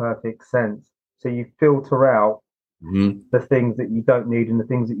makes perfect sense. So you filter out the things that you don't need and the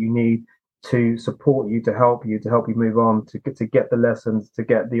things that you need to support you, to help you move on, to get the lessons, to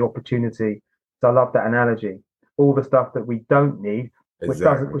get the opportunity. So I love that analogy. All the stuff that we don't need,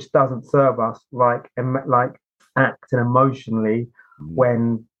 which doesn't serve us, like acting emotionally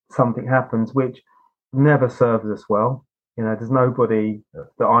when something happens, which never serves us well. There's nobody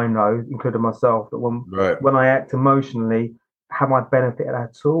that I know, including myself, that when I act emotionally, have I benefited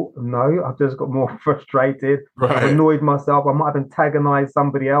at all? No, I've just got more frustrated. I've annoyed myself. I might have antagonized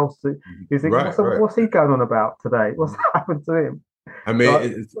somebody else who's thinking, what's he going on about today? What's happened to him? I mean,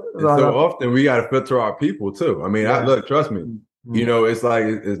 it's so often we got to filter our people too. I mean, look, trust me, it's like,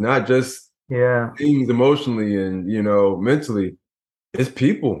 it's not just things emotionally and, mentally. It's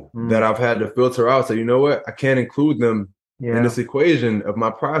people that I've had to filter out. So, you know what? I can't include them in this equation of my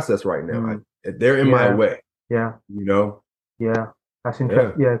process right now. They're in my way. Yeah. Yeah, that's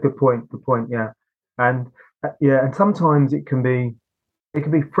interesting. Yeah, good point. Yeah, and sometimes it can be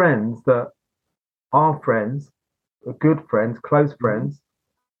friends that are friends, good friends, close friends,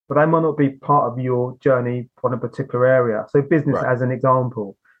 but they might not be part of your journey on a particular area. So business, as an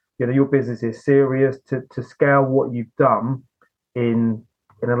example, your business is serious. To scale what you've done in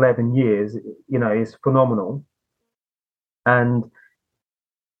 11 years, is phenomenal. And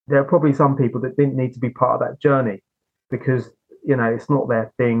there are probably some people that didn't need to be part of that journey, because it's not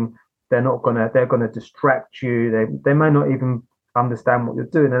their thing. They're gonna distract you. They may not even understand what you're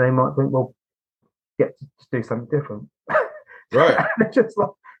doing, and they might think, well, get to do something different. Right. They're just like,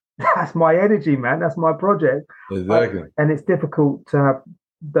 that's my energy, man. That's my project. Exactly. And it's difficult to have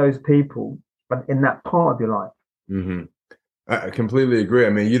those people in that part of your life. I completely agree. I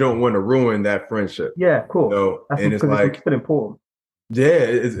mean, you don't want to ruin that friendship. Yeah, of course. And it's like, it's still important. Yeah,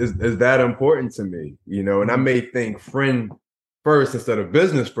 it's that important to me, and I may think friend first instead of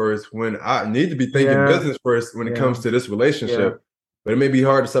business first, when I need to be thinking business first when it comes to this relationship, but it may be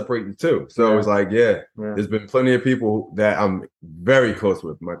hard to separate the two. So it's like, there's been plenty of people that I'm very close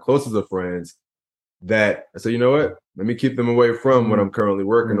with, my closest of friends, that I say, you know what, let me keep them away from what I'm currently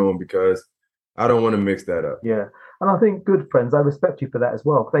working on, because I don't want to mix that up. Yeah. And I think good friends, I respect you for that as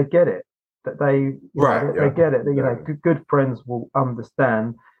well. They get it. That they get it. Good friends will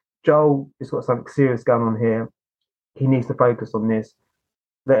understand. Joel has got something serious going on here. He needs to focus on this.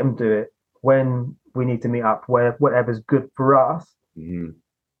 Let him do it. When we need to meet up, whatever's good for us,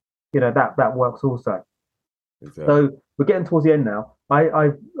 that works also. Exactly. So we're getting towards the end now. I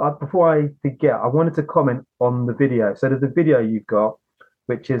before I forget, I wanted to comment on the video. So there's a video you've got,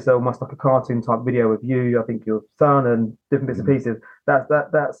 which is almost like a cartoon type video of you, I think your son, and different bits and pieces.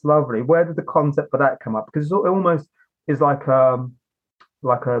 That's lovely. Where did the concept for that come up? Because it almost is like an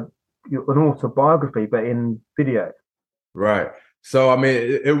autobiography, but in video. Right. So I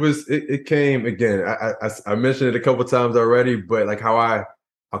mean, it came again. I mentioned it a couple of times already, but like how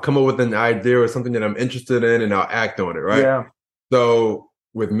I'll come up with an idea or something that I'm interested in, and I'll act on it. Right. Yeah. So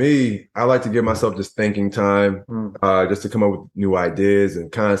with me, I like to give myself just thinking time, just to come up with new ideas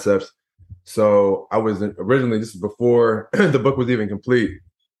and concepts. So I was originally, this is before the book was even complete,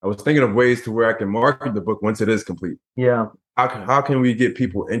 I was thinking of ways to where I can market the book once it is complete. Yeah. How can we get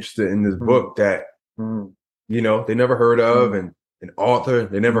people interested in this book that, they never heard of, and an author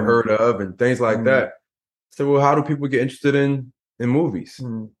they never heard of, and things like that. So, well, how do people get interested in movies?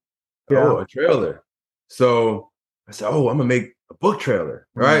 Oh, a trailer. So I said, I'm gonna make a book trailer,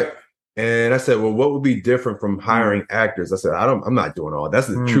 right? And I said, well, what would be different from hiring actors? I said, I'm not doing all that. That's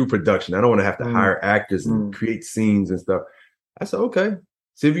the true production. I don't want to have to hire actors and create scenes and stuff. I said, okay,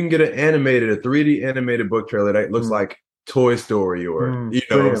 see if you can get a 3D animated book trailer that looks like Toy Story or,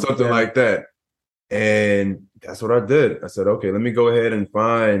 something like that. And that's what I did. I said, okay, let me go ahead and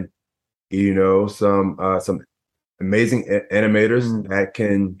find, some amazing animators that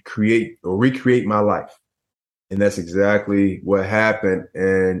can create or recreate my life. And that's exactly what happened.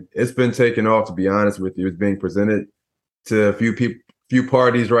 And it's been taken off, to be honest with you. It's being presented to a few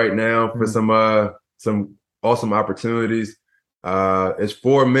parties right now for some awesome opportunities. It's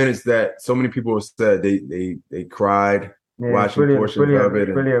 4 minutes that so many people have said they cried watching portions of it.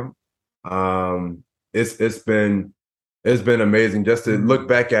 And, it's been amazing just to look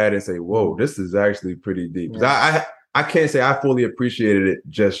back at it and say, whoa, this is actually pretty deep. I can't say I fully appreciated it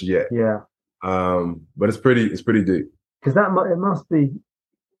just yet. Yeah. But it's pretty deep. Because it must be,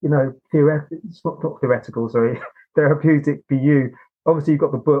 theoretical. It's not theoretical, sorry, therapeutic for you. Obviously, you've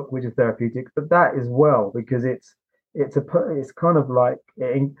got the book, which is therapeutic, but that as well, because it's kind of like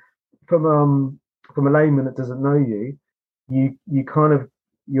from a layman that doesn't know you,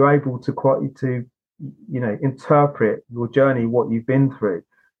 you're able to interpret your journey, what you've been through.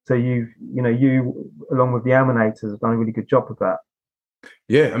 So you along with the animators have done a really good job of that.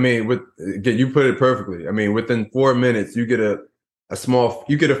 Yeah, I mean, you put it perfectly. I mean, within 4 minutes, you get a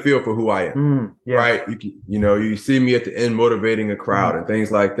feel for who I am, right? You see me at the end motivating a crowd and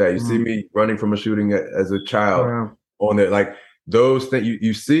things like that. You see me running from a shooting as a child on it, like those things.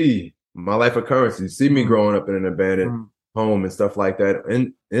 You see my life occurrences. You see me growing up in an abandoned home and stuff like that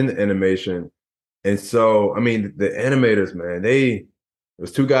in the animation. And so, I mean, the animators, man, it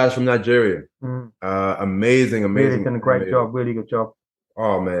was 2 guys from Nigeria. Amazing. Really done a great job. Really good job.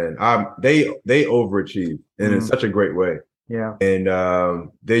 Oh man, they overachieved and in such a great way. Yeah. And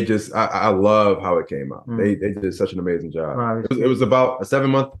I love how it came out. They did such an amazing job. Right. It was about a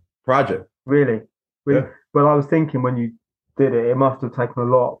 7-month project. Really? Yeah. Well, I was thinking when you did it, it must have taken a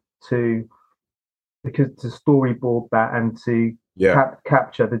lot to storyboard that and to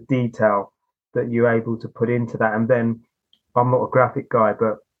capture the detail that you're able to put into that. And then I'm not a graphic guy,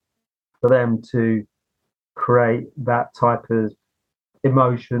 but for them to create that type of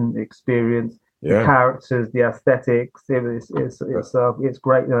emotion, experience, the characters, the aesthetics, it's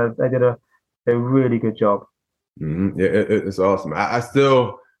great. They did a really good job. Yeah, it's awesome. I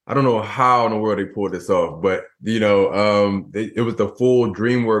don't know how in the world they pulled this off, but it was the full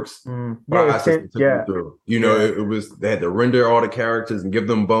DreamWorks process. It was, they had to render all the characters and give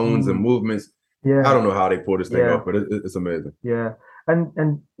them bones and movements. Yeah, I don't know how they pulled this thing off, but it's amazing. Yeah, and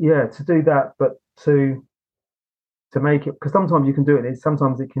to do that, but to make it, because sometimes you can do it, and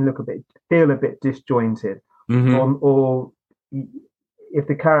sometimes it can feel a bit disjointed, or if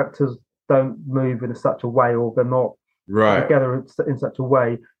the characters don't move in such a way, or they're not together in such a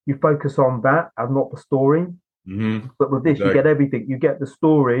way, you focus on that and not the story. But with this, you get everything. You get the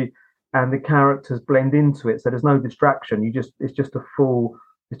story, and the characters blend into it, so there's no distraction. It's just a full,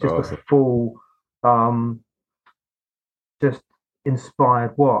 just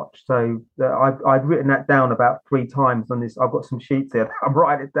inspired watch. So I've written that down about 3 times on this. I've got some sheets here. I'm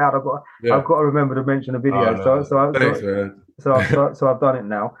writing it down. I've got to remember to mention a video. So I've done it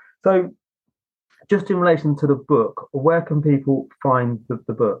now. So just in relation to the book, where can people find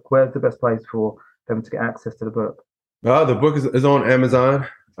the book? Where's the best place for them to get access to the book? The book is on Amazon.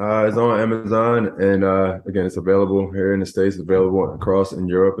 It's on Amazon, and again, it's available here in the States. It's available across in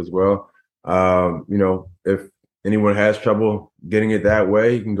Europe as well. If anyone has trouble getting it that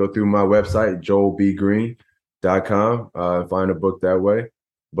way, you can go through my website, joelbgreen.com, and find a book that way.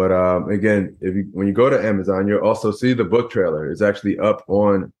 But again, when you go to Amazon, you'll also see the book trailer. It's actually up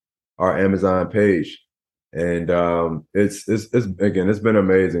on our Amazon page, and it's been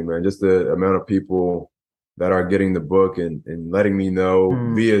amazing, man. Just the amount of people that are getting the book and letting me know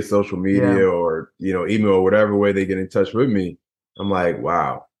via social media or email or whatever way they get in touch with me. I'm like,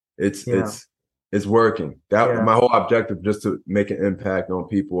 wow, it's working. My whole objective just to make an impact on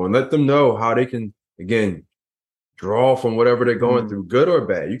people and let them know how they can, again, draw from whatever they're going through, good or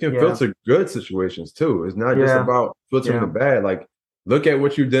bad. You can filter good situations too. It's not just about filtering the bad. Like, look at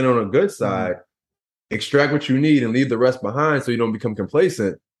what you did on a good side, extract what you need, and leave the rest behind so you don't become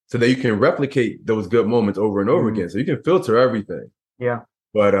complacent, so that you can replicate those good moments over and over again. So you can filter everything. Yeah.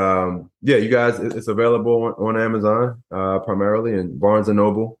 But you guys, it's available on Amazon primarily, and Barnes and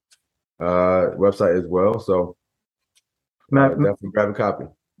Noble website as well. So definitely grab a copy.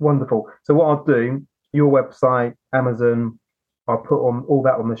 Wonderful. So what I'll do, your website, Amazon, I'll put on all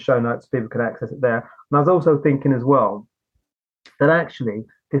that on the show notes so people can access it there. And I was also thinking as well that actually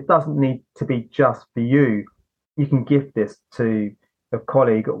this doesn't need to be just for you. You can gift this to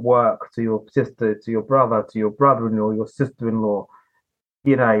colleague at work, to your sister, to your brother, to your brother-in-law, your sister-in-law,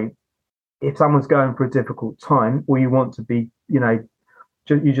 you know, if someone's going through a difficult time, or you want to be, you know,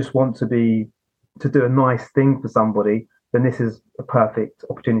 you just want to do a nice thing for somebody, then this is a perfect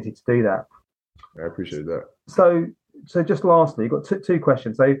opportunity to do that. I appreciate that. So just lastly, you've got two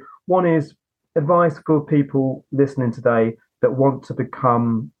questions. So one is advice for people listening today that want to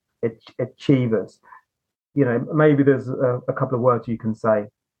become achievers. You know, maybe there's a couple of words you can say.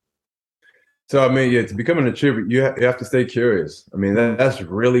 So, I mean, yeah, to become an achiever, you have to stay curious. I mean, that's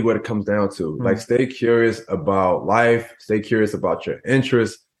really what it comes down to. Like, stay curious about life, stay curious about your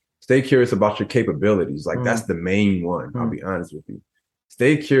interests, stay curious about your capabilities. Like, that's the main one, I'll be honest with you.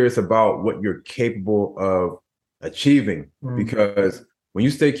 Stay curious about what you're capable of achieving, because when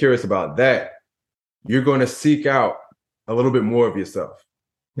you stay curious about that, you're going to seek out a little bit more of yourself.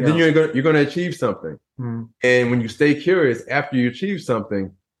 And then you're going to achieve something. And when you stay curious after you achieve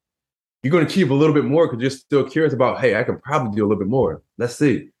something, you're going to achieve a little bit more because you're still curious about, hey, I can probably do a little bit more. Let's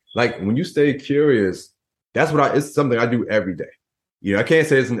see. Like, when you stay curious, it's something I do every day. You know, I can't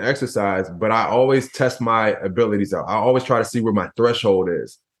say it's an exercise, but I always test my abilities out. I always try to see where my threshold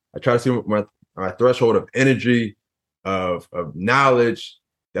is. I try to see what my threshold of energy, of knowledge.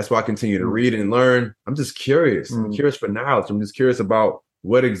 That's why I continue to read and learn. I'm just curious. I'm curious for knowledge. I'm just curious about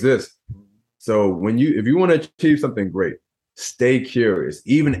what exists. So if you want to achieve something great, stay curious,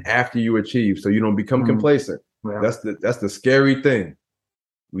 even after you achieve, so you don't become complacent. Yeah. That's the scary thing.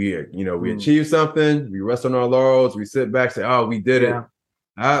 We achieve something, we rest on our laurels, we sit back, say, oh, we did it.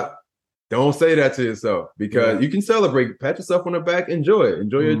 Don't say that to yourself, because you can celebrate, pat yourself on the back, enjoy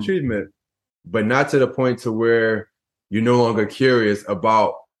your achievement, but not to the point to where you're no longer curious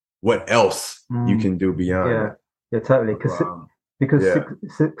about what else you can do beyond that. Yeah, totally. Because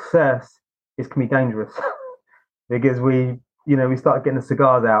success can be dangerous. Because we start getting the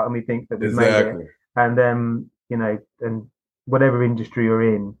cigars out and we think that we've made it, and then and whatever industry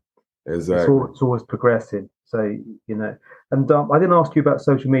you're in, it's always progressing. So and I didn't ask you about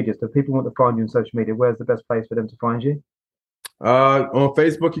social media. So if people want to find you on social media, where's the best place for them to find you? On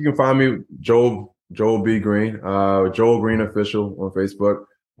Facebook, you can find me Joel B. Green, Joel Green Official on Facebook.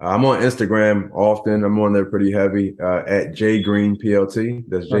 I'm on Instagram often. I'm on there pretty heavy at J Green PLT.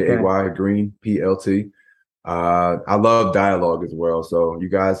 That's Jay Green PLT. I love dialogue as well. So you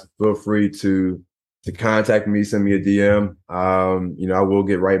guys feel free to contact me, send me a DM. I will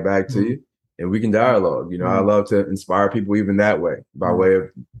get right back to you and we can dialogue. I love to inspire people even that way, by way of,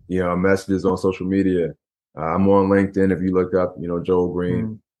 messages on social media. I'm on LinkedIn. If you look up, Joel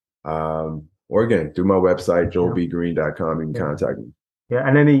Green, or again, through my website, joelbgreen.com, you can contact me. Yeah.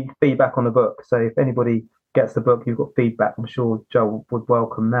 And any feedback on the book. So if anybody gets the book, you've got feedback, I'm sure Joel would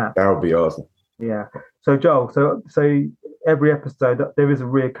welcome that. That would be awesome. Yeah. So Joel, so every episode there is a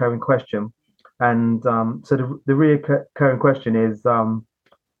reoccurring question, and so the reoccurring question is,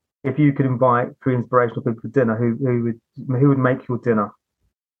 if you could invite 3 inspirational people for dinner, who would make your dinner?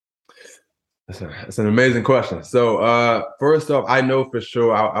 That's an amazing question. So first off, I know for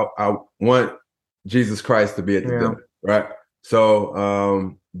sure I want Jesus Christ to be at the dinner, right?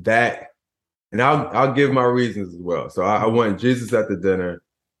 So that, and I'll give my reasons as well. So I want Jesus at the dinner.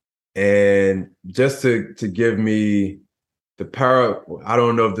 And just to give me I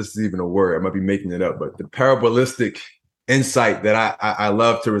don't know if this is even a word, I might be making it up, but the parabolistic insight that I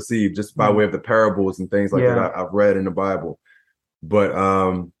love to receive just by way of the parables and things like that I've read in the Bible. But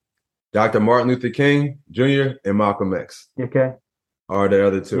Dr. Martin Luther King Jr. and Malcolm X are the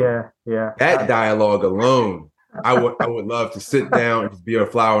other two. Yeah. That dialogue alone, I would love to sit down and just be a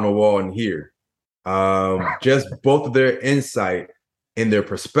fly on the wall and hear. Just both of their insight and their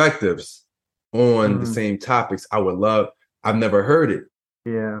perspectives on the same topics. I've never heard it.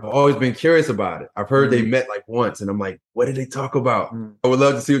 Yeah. I've always been curious about it. I've heard they met like once and I'm like, what did they talk about? I would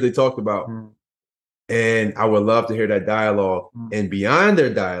love to see what they talked about. And I would love to hear that dialogue. And beyond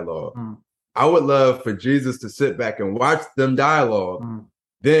their dialogue, I would love for Jesus to sit back and watch them dialogue.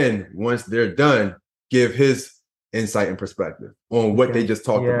 Then once they're done, give his insight and perspective on what they just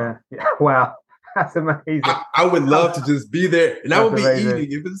talked about. Wow. That's amazing. I would love to just be there, and I would be amazing.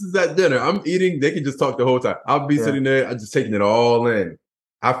 eating. If this is at dinner, I'm eating. They can just talk the whole time. I'll be sitting there, I'm just taking it all in.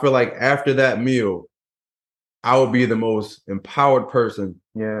 I feel like after that meal, I would be the most empowered person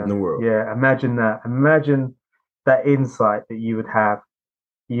in the world. Yeah, imagine that. Imagine that insight that you would have.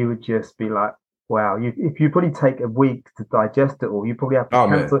 You would just be like, wow. If you probably take a week to digest it all, you probably have to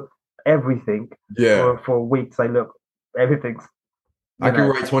cancel everything for a week. Say, look, everything's. I can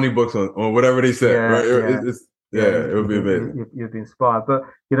write 20 books on whatever they said. Right? Yeah, it would be amazing. You'd be inspired. But,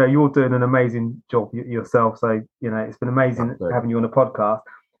 you're doing an amazing job yourself. So, it's been amazing having you on the podcast.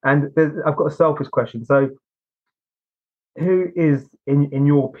 And I've got a selfish question. So who is, in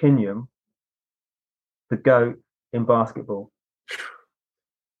your opinion, the GOAT in basketball?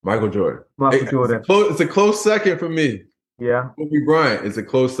 Michael Jordan. Jordan. It's a close second for me. Yeah. Kobe Bryant is a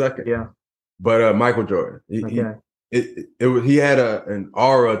close second. Yeah. But Michael Jordan. He had an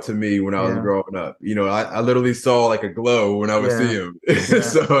aura to me when I was growing up. I literally saw like a glow when I would see him.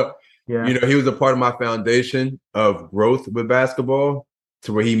 So, he was a part of my foundation of growth with basketball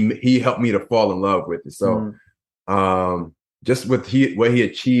to where he helped me to fall in love with it. So, just with what he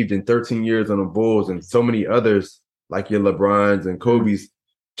achieved in 13 years on the Bulls and so many others like your LeBrons and Kobe's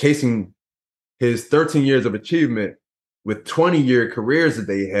chasing his 13 years of achievement with 20-year careers that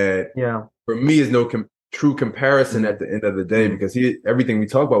they had, for me is no true comparison at the end of the day, because everything we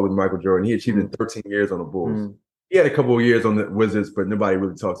talk about with Michael Jordan, he achieved in 13 years on the Bulls. He had a couple of years on the Wizards, but nobody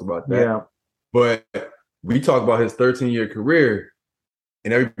really talks about that. Yeah. But we talk about his 13-year career,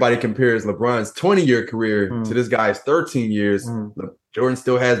 and everybody compares LeBron's 20-year career to this guy's 13 years. Jordan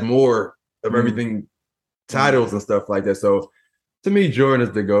still has more of everything, titles and stuff like that. So to me, Jordan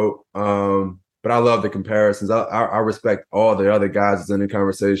is the GOAT. But I love the comparisons. I respect all the other guys that's in the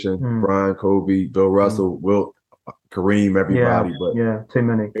conversation. Brian, Kobe, Bill Russell, Wilt, Kareem, everybody. Too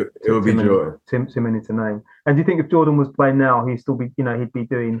many. It would be Jordan. Too many to name. And do you think if Jordan was playing now, he'd still be, he'd be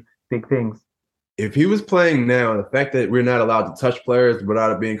doing big things? If he was playing now, the fact that we're not allowed to touch players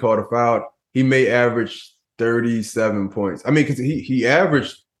without it being called a foul, he may average 37 points. I mean, because he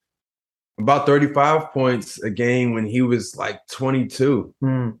averaged about 35 points a game when he was like 22.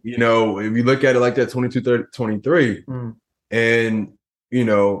 If you look at it like that, 22, 30, 23. And,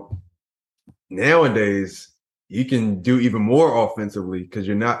 nowadays you can do even more offensively because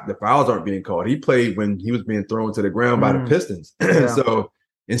the fouls aren't being called. He played when he was being thrown to the ground by the Pistons. So,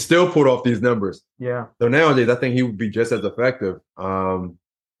 and still pulled off these numbers. Yeah. So nowadays I think he would be just as effective and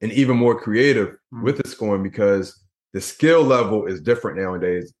even more creative with the scoring, because the skill level is different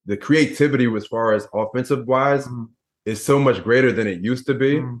nowadays. The creativity as far as offensive wise is so much greater than it used to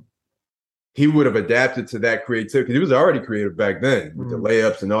be. He would have adapted to that creativity because he was already creative back then with the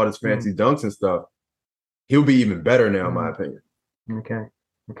layups and all his fancy dunks and stuff. He'll be even better now, in my opinion. Okay.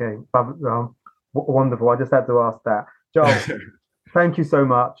 Wonderful. I just had to ask that. Joel, thank you so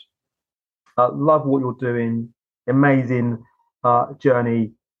much. Love what you're doing. Amazing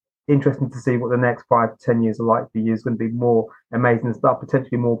journey. Interesting to see what the next 5 to 10 years are like for you. It's going to be more amazing stuff,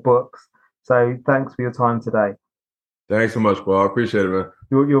 potentially more books. So thanks for your time today. Thanks so much, Paul. I appreciate it, man.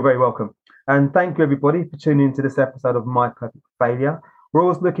 You're very welcome. And thank you, everybody, for tuning into this episode of My Perfect Failure. We're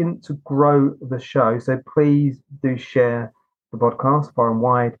always looking to grow the show, so please do share the podcast far and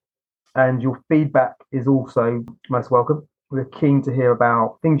wide. And your feedback is also most welcome. We're keen to hear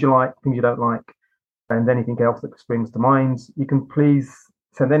about things you like, things you don't like, and anything else that springs to mind. You can please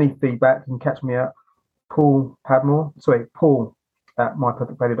send any feedback. You can catch me at Paul at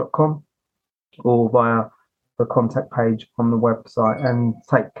myperfectfailure.com or via the contact page on the website. And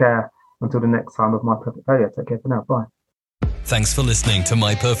take care until the next time of My Perfect Failure. Take care for now. Bye. Thanks for listening to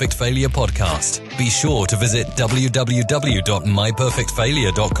My Perfect Failure podcast. Be sure to visit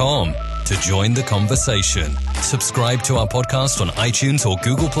www.myperfectfailure.com to join the conversation. Subscribe to our podcast on iTunes or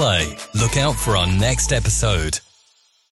Google Play. Look out for our next episode.